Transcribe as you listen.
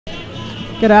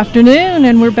Good afternoon,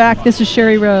 and we're back. This is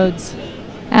Sherry Rhodes.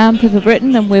 I'm Pippa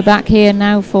Britton, and we're back here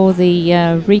now for the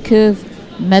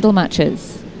Recurve medal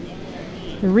matches.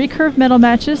 The Recurve medal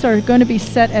matches are going to be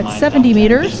set at 70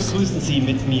 meters.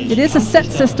 It is a set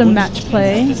system match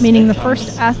play, meaning the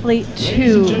first athlete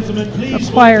to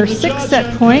acquire 6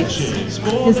 set points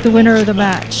is the winner of the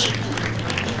match.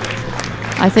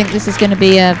 I think this is going to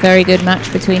be a very good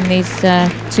match between these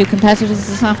two competitors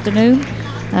this afternoon.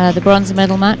 The bronze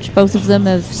medal match, both of them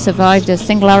have survived a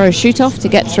single arrow shoot-off to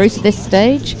get through to this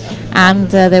stage, and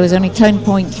there was only 10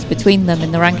 points between them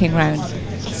in the ranking round.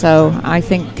 So I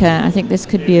think this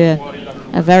could be a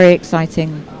very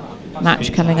exciting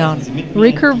match coming on.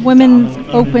 Recurve Women's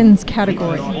Opens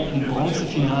category.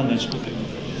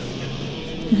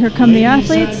 Here come the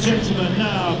athletes. Gentlemen,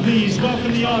 now please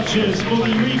welcome the archers for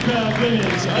the Recurve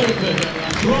Women's Open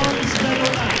bronze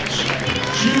medal match.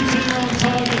 Shooting on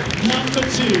target number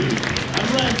 2 and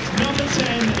ranked number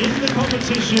 10 in the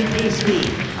competition this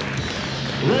week.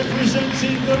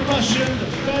 Representing the Russian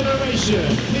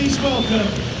Federation, please welcome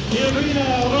Irina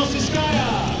Rossiyskaya.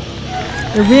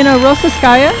 Irina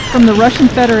Rossiyskaya from the Russian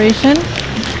Federation,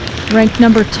 ranked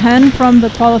number 10 from the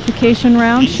qualification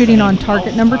round, shooting on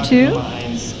target number 2,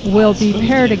 will be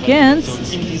paired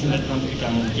against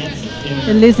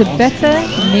Elisabetta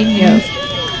Mijno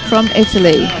from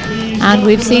Italy. And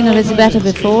we've seen Elisabetta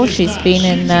before. She's been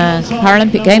in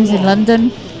Paralympic Games in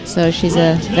London, so she's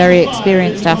a very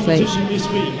experienced athlete.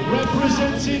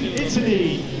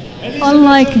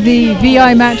 Unlike the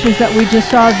VI matches that we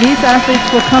just saw, these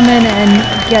athletes will come in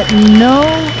and get no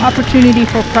opportunity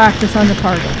for practice on the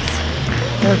targets.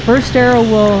 Their first arrow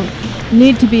will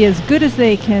need to be as good as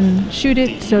they can shoot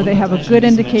it, so they have a good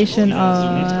indication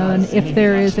on if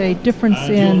there is a difference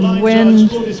in wind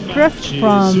drift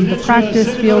from the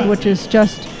practice field, which is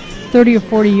just 30 or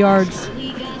 40 yards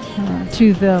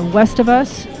to the west of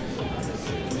us.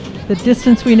 The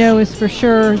distance we know is for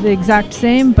sure the exact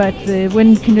same, but the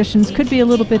wind conditions could be a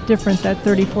little bit different at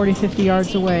 30, 40, 50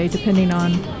 yards away, depending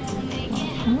on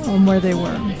where they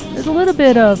were. There's a little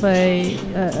bit of a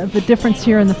difference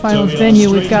here in the finals venue.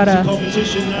 We've got a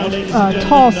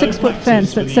tall 6-foot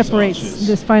fence that separates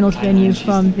this finals venue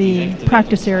from the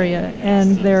practice area,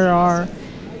 and there are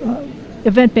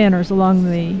event banners along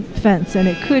the fence, and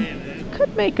it could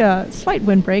make a slight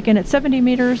windbreak, and at 70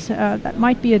 meters that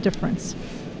might be a difference.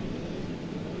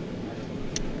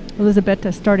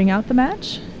 Elisabetta starting out the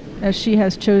match, as she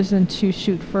has chosen to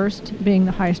shoot first, being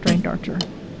the highest ranked archer.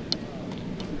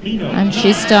 And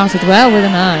she started well with a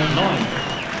 9.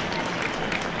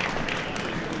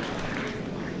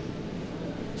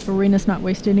 Irina's not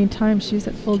wasting any time. She's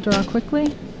at full draw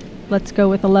quickly. Let's go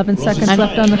with 11 seconds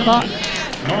left on the clock.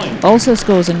 Also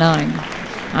scores a 9.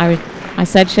 I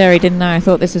said, Sherry, didn't I? I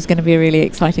thought this was going to be a really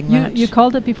exciting match. You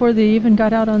called it before they even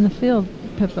got out on the field,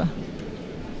 Pippa.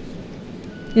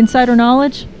 Insider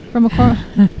knowledge from a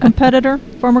competitor,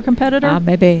 former competitor?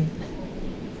 Maybe.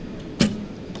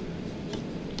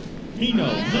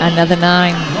 Another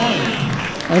 9.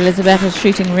 Elisabetta's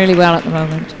shooting really well at the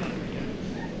moment.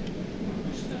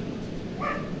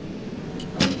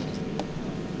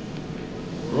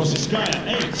 Rossiyskaya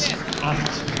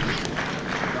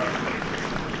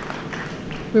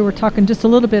 8. We were talking just a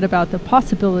little bit about the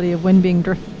possibility of wind being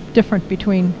different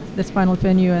between this final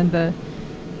venue and the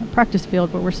practice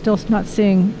field, but we're still not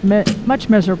seeing much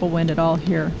measurable wind at all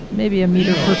here. Maybe a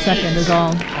meter per second is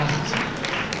all.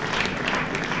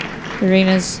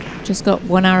 Irina's just got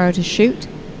 1 arrow to shoot,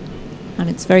 and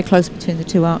it's very close between the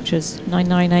two archers.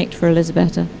 9.98 for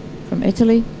Elisabetta from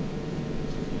Italy.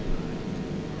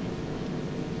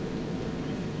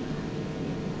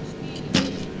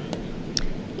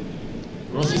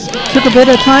 Took a bit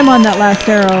of time on that last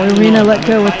arrow. Irina let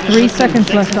go with 3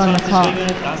 seconds left on the clock.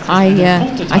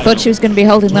 I thought she was going to be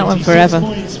holding that one forever.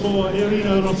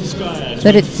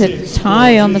 But it's a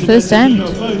tie on the first end.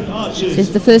 It's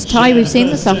the first tie we've seen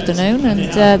this afternoon,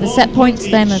 and the set points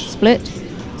then are split,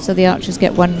 so the archers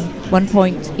get one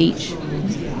point each.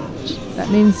 That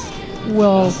means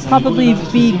we'll probably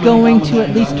be going to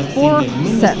at least 4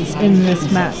 sets in this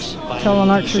match until an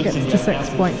archer gets to 6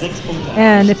 points.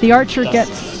 And if the archer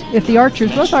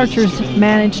both archers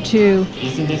manage to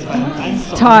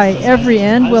tie every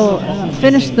end, we'll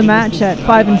finish the match at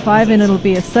 5-5, and it'll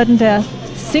be a sudden death,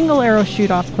 single arrow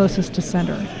shoot off closest to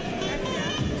center.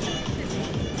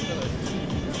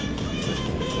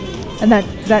 And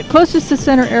that closest to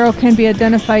center arrow can be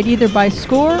identified either by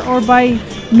score or by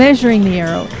measuring the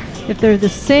arrow. If they're the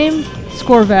same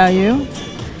score value,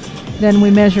 then we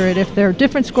measure it. If they're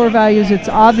different score values, it's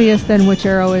obvious then which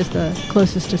arrow is the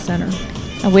closest to center.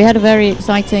 And we had a very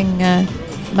exciting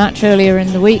match earlier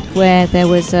in the week where there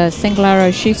was a single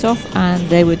arrow shoot-off and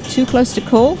they were too close to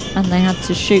call and they had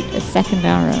to shoot a second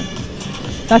arrow.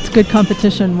 That's good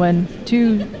competition when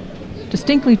two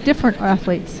distinctly different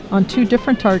athletes on two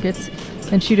different targets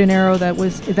and shoot an arrow that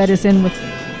is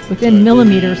within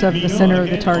millimeters of the center of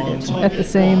the target at the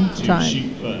same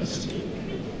time.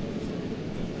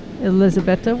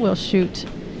 Elisabetta will shoot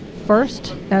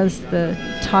first as the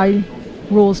tie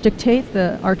rules dictate.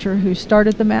 The archer who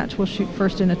started the match will shoot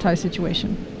first in a tie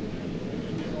situation.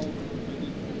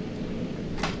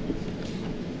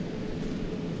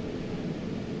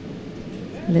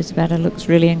 Elisabetta looks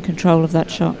really in control of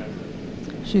that shot.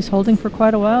 She's holding for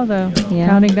quite a while though. Yeah.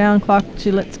 Counting down clock,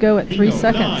 she lets go at 3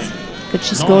 seconds. But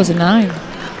she scores a 9.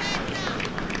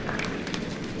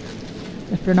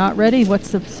 If you're not ready,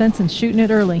 what's the sense in shooting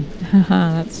it early?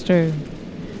 That's true.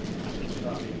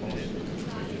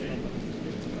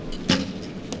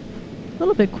 A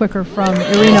little bit quicker from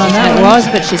Irina on that It one. was,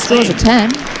 but she scores a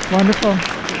 10. Wonderful.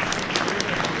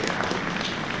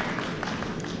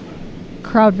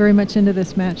 Crowd very much into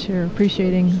this match here,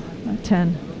 appreciating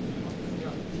 10.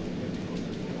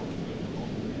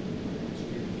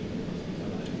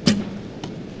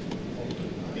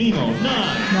 Mijno,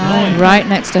 9. Right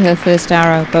next to her first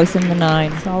arrow, both in the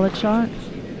 9. Solid shot.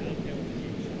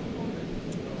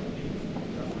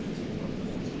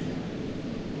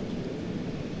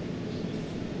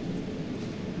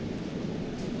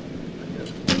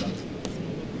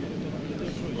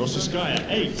 Rossiyskaya,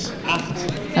 8.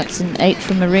 That's an 8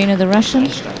 from Irina, the Russian,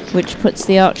 which puts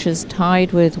the archers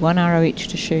tied with 1 arrow each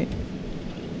to shoot.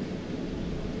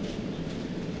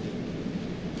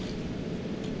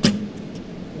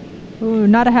 Ooh,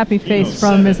 not a happy face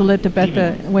from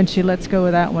Elisabetta when she lets go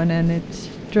of that one, and it's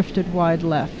drifted wide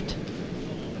left.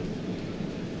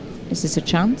 Is this a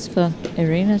chance for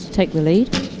Irina to take the lead?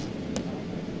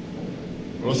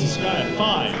 Rossiyskaya,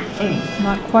 5.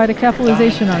 Not quite a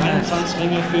capitalization on that.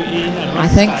 I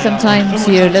think sometimes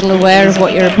you're a little aware of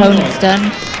what your opponent's done.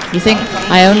 You think,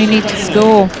 I only need to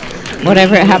score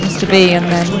whatever it happens to be, and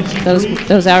then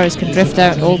those arrows can drift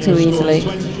out all too easily.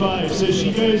 25, so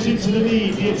she goes into the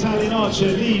lead. The Italian archer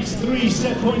leads 3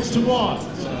 set points to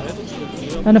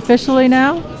 1. Unofficially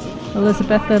now,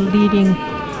 Elisabetta leading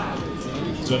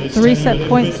 3 set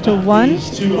points to 1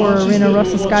 for Irina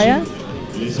Rossiyskaya.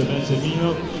 Elisabetta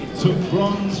Mijno took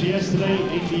bronze yesterday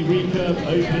in the Recurve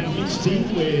Open mixed team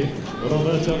with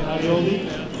Roberto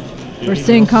Arioli. We're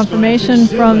seeing confirmation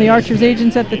from the archers'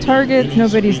 agents at the target.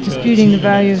 Nobody's disputing the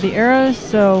value of the arrows,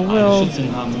 so we'll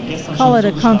call it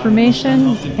a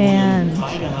confirmation, and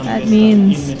that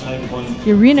means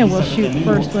Irina will shoot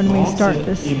first when we start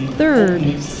this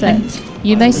third set.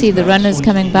 You may see the runners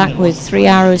coming back with 3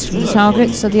 arrows from the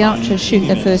target, so the archers shoot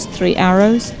their first 3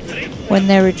 arrows. When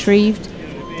they're retrieved,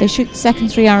 they shoot the second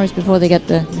 3 arrows before they get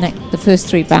the first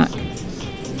 3 back.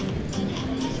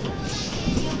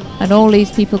 And all these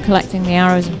people collecting the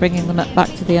arrows and bringing them back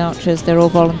to the archers, they're all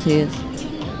volunteers.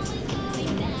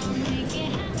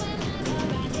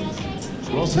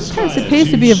 Sometimes it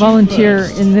pays to be a volunteer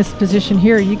in this position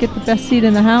here. You get the best seat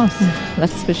in the house.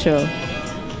 That's for sure.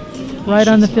 Right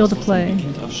on the field of play.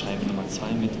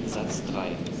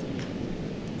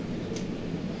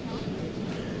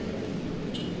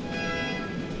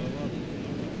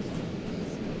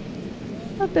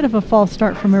 A bit of a false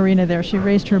start from Irina there. She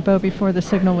raised her bow before the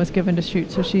signal was given to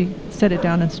shoot, so she set it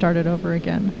down and started over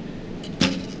again.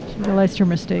 She realized her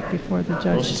mistake before the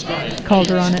judge called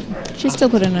her on it. She still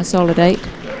put in a solid 8.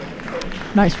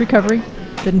 Nice recovery.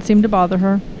 Didn't seem to bother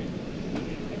her.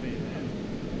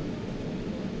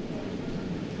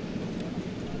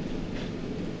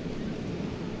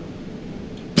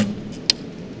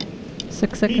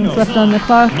 Six seconds left on the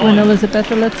clock when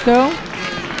Elisabetta lets go.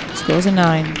 Scores a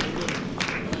 9.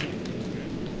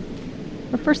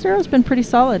 Her first arrow's been pretty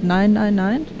solid,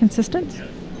 999, consistent.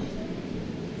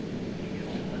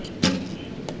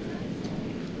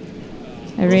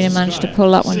 Irina managed to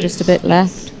pull that one just a bit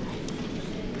left.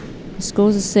 The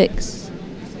score's a 6.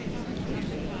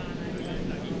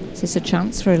 Is this a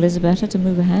chance for Elisabetta to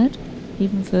move ahead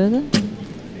even further?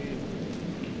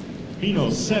 Mijno,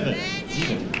 7.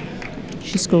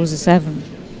 She scores a 7.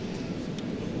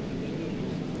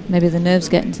 Maybe the nerves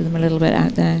getting to them a little bit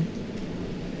out there.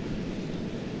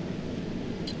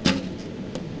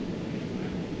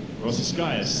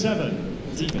 Rossiyskaya, 7.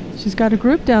 She's got a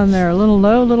group down there, a little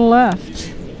low, a little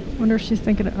left. Wonder if she's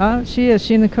thinking, oh, she is.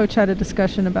 She and the coach had a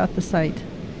discussion about the sight.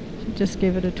 She just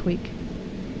gave it a tweak.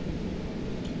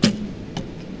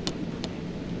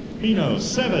 Mijno,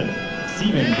 7.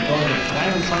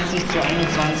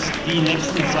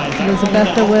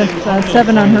 Elisabetta with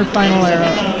 7 on her final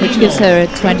arrow, which gives her a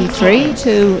 23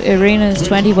 to Irina's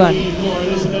 21,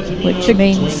 which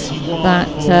means that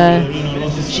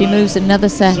she moves another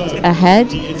set ahead,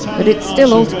 but it's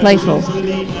still all to play for.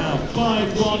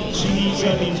 She needs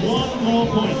only 1 more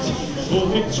point for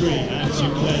victory and to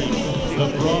claim the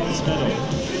bronze medal.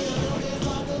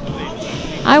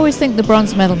 I always think the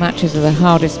bronze medal matches are the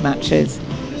hardest matches,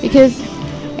 because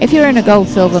if you're in a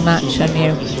gold-silver match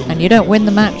and you don't win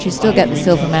the match, you still get the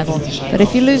silver medal. But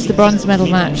if you lose the bronze medal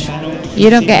match,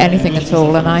 you don't get anything at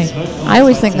all. And I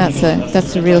always think that's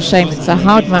a real shame. It's a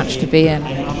hard match to be in.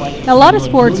 A lot of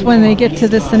sports, when they get to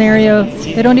this scenario,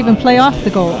 they don't even play off the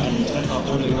gold.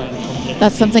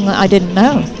 That's something that I didn't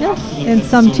know. Yeah, in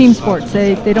some team sports,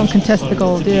 they don't contest the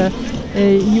gold.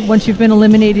 Once you've been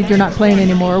eliminated, you're not playing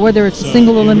anymore. Whether it's a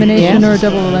single elimination or a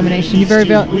double elimination, you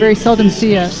very seldom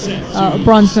see a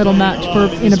bronze medal match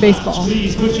in a baseball.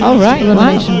 Oh, right.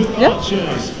 Elimination. Wow. Yeah.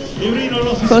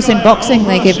 Of course, in boxing,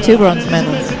 they give 2 bronze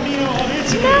medals.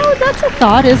 No, that's a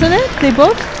thought, isn't it?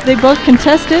 They both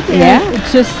contested. Yeah.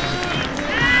 It's just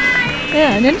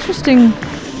an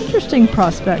interesting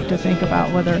prospect to think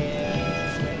about whether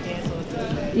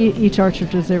each archer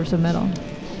deserves a medal.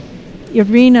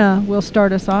 Irina will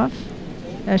start us off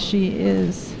as she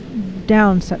is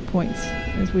down set points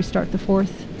as we start the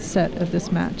 4th set of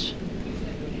this match.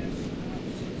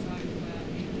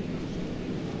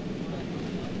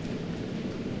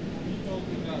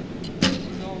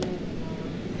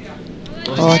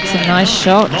 Oh, it's a nice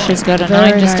shot. She's got a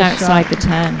 9 just outside the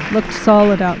 10. Looked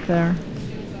solid out there.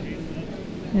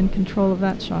 In control of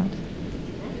that shot.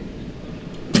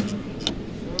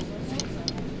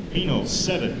 Mijno,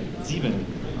 7.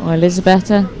 Oh,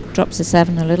 Elisabetta drops a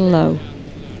 7 a little low.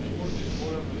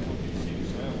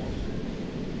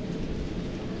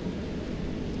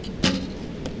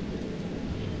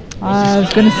 I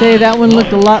was going to say that one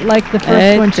looked a lot like the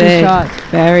first one she shot.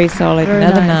 Very solid. Very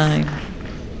another nice. 9.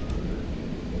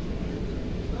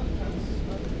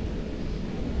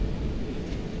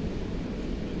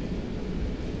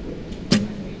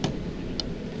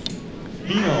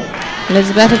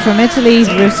 Elisabetta from Italy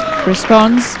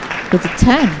responds with a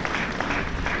 10.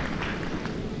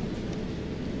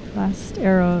 Last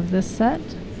arrow of this set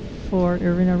for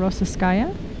Irina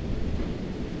Rossiyskaya.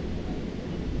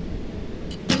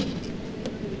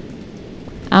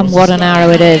 And what an arrow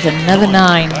it is, another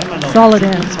 9. Solid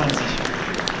in.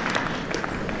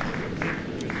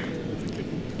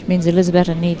 Which means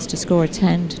Elisabetta needs to score a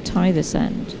 10 to tie this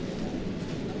end.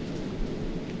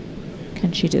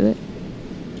 Can she do it?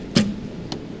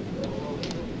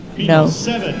 No,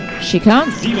 she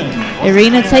can't.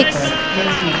 Irina takes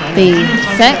the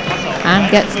set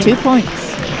and gets 2 points.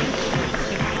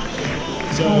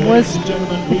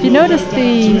 If you notice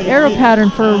the arrow pattern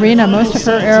for Irina, most of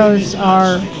her arrows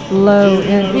are low,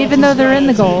 and even though they're in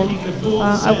the gold,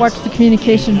 I watched the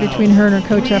communication between her and her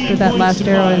coach after that last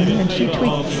arrow, and she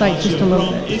tweaked the sight just a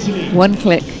little bit. 1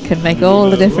 click can make all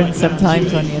the difference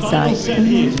sometimes on your sight.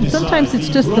 Sometimes it's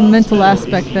just the mental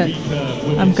aspect that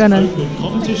I'm gonna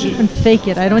fake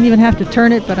it. I don't even have to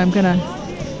turn it, but I'm gonna.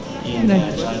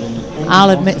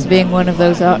 I'll admit to being one of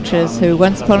those archers who,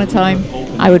 once upon a time,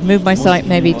 I would move my sight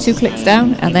maybe 2 clicks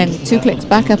down and then 2 clicks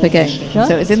back up again. Yeah.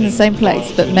 So it's in the same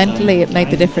place, but mentally it made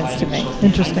the difference to me.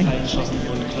 Interesting.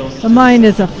 The mind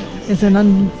is an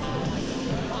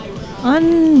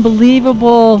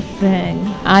unbelievable thing.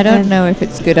 I don't know if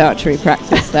it's good archery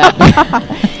practice, that.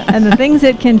 And the things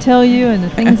it can tell you, and the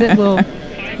things it will,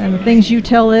 and the things you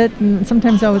tell it, and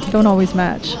sometimes don't always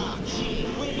match.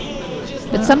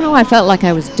 But somehow I felt like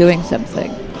I was doing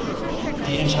something.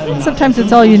 Sometimes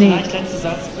it's all you need.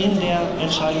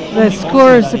 The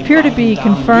scores appear to be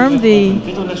confirmed. The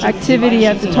activity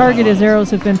at the target as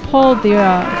arrows have been pulled. The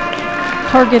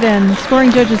target and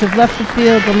scoring judges have left the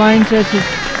field. The line judge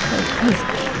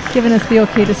has given us the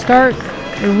okay to start.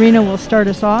 Irina will start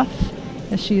us off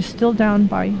as she is still down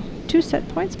by 2 set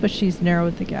points, but she's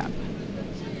narrowed the gap.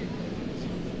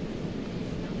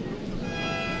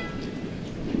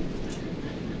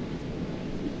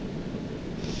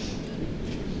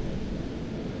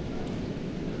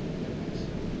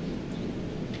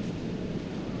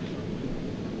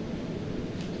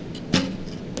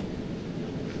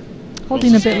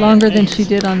 Holding a bit longer than she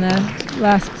did on the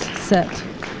last set.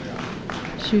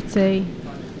 Shoots an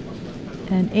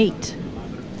 8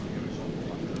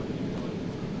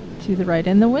 to the right.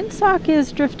 And the windsock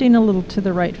is drifting a little to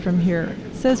the right from here.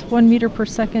 It says 1 meter per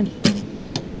second.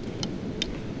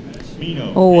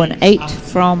 Oh, an 8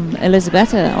 from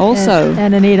Elisabetta also.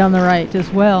 And an 8 on the right as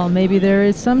well. Maybe there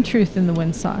is some truth in the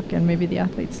windsock, and maybe the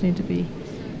athletes need to be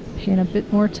paying a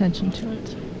bit more attention to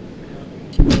it.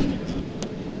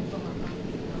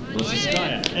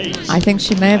 Rossiyskaya, I think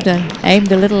she may have done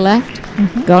aimed a little left,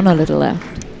 gone a little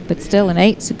left, but still an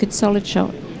 8's a good solid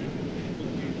shot.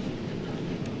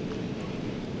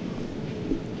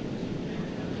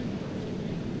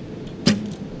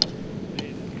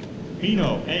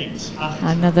 Mijno, 8.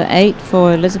 Another 8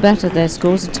 for Elisabetta. Their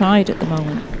scores are tied at the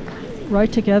moment.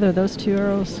 Right together, those two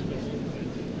arrows.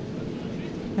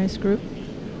 Nice group.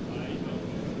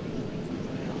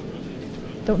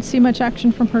 Don't see much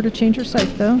action from her to change her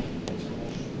sight, though.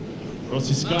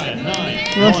 Rossiyskaya, 9.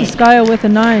 Rossiyskaya with a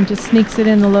 9 just sneaks it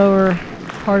in the lower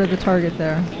part of the target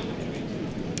there.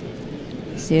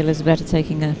 See Elisabetta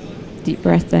taking a deep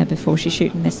breath there before she's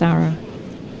shooting this arrow.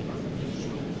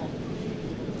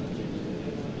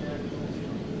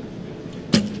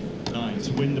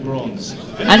 To win the bronze.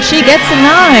 And she gets a 9.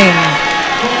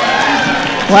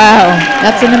 Wow,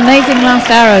 that's an amazing last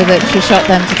arrow that she shot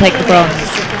them to take the bronze.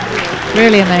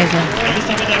 Really amazing.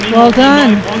 Well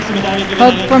done.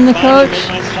 Hug from the coach.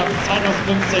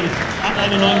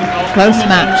 Close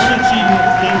match.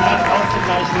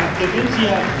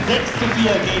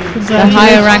 The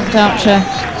higher ranked archer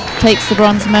takes the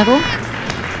bronze medal.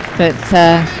 But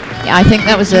I think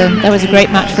that was a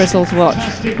great match for us all to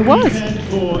watch. It was.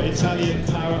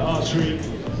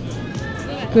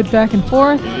 Good back and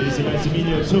forth.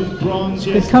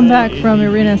 Good comeback from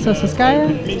Irina Rossiyskaya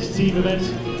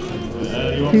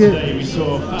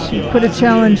to put a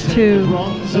challenge to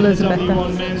Elisabetta.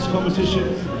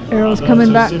 Arrows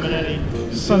coming back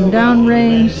from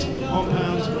downrange.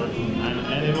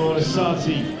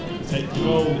 Take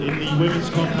gold in the women's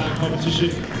compound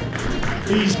competition.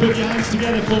 Please put your hands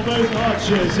together for both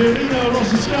archers. Irina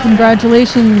Rossiyskaya.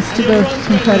 Congratulations to both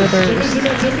competitors.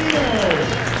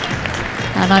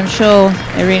 And I'm sure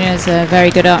Irina is a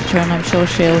very good archer, and I'm sure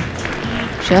she'll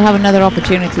have another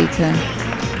opportunity to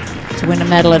win a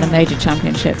medal at a major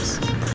championships.